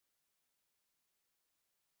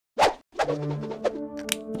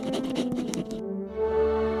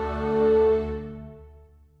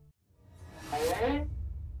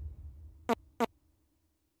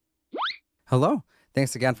Hello,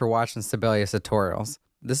 thanks again for watching Sibelius tutorials.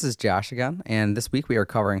 This is Josh again, and this week we are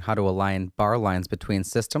covering how to align bar lines between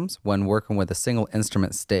systems when working with a single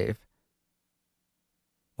instrument stave.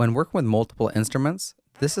 When working with multiple instruments,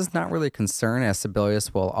 this is not really a concern, as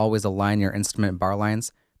Sibelius will always align your instrument bar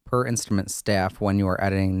lines per instrument staff when you are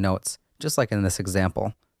editing notes, just like in this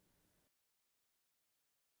example.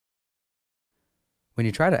 When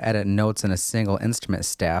you try to edit notes in a single instrument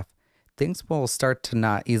staff, things will start to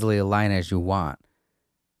not easily align as you want.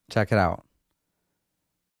 Check it out.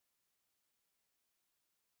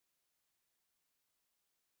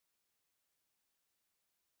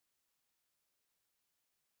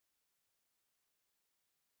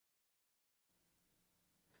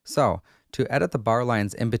 So, to edit the bar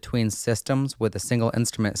lines in between systems with a single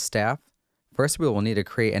instrument staff, first we will need to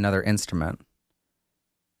create another instrument.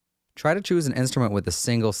 Try to choose an instrument with a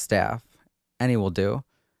single staff. Any will do.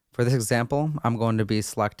 For this example, I'm going to be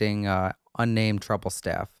selecting unnamed treble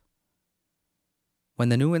staff. When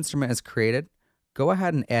the new instrument is created, go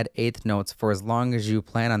ahead and add eighth notes for as long as you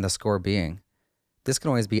plan on the score being. This can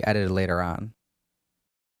always be edited later on.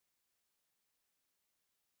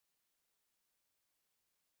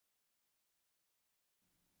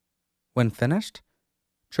 When finished,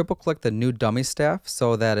 triple-click the new dummy staff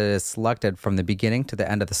so that it is selected from the beginning to the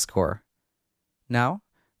end of the score. Now,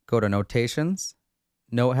 go to Notations,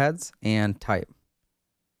 Note Heads, and Type.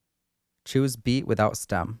 Choose Beat without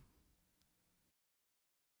stem.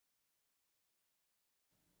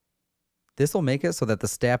 This will make it so that the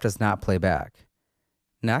staff does not play back.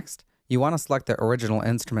 Next, you want to select the original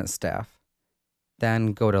instrument staff.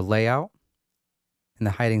 Then go to Layout in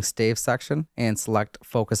the Hiding Stave section and select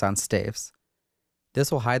Focus on Staves.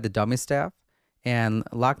 This will hide the dummy staff and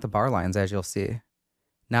lock the bar lines, as you'll see.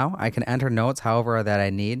 Now I can enter notes however that I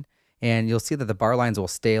need, and you'll see that the bar lines will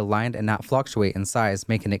stay aligned and not fluctuate in size,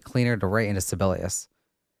 making it cleaner to write into Sibelius.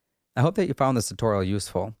 I hope that you found this tutorial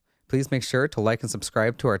useful. Please make sure to like and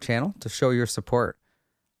subscribe to our channel to show your support.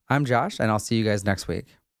 I'm Josh, and I'll see you guys next week.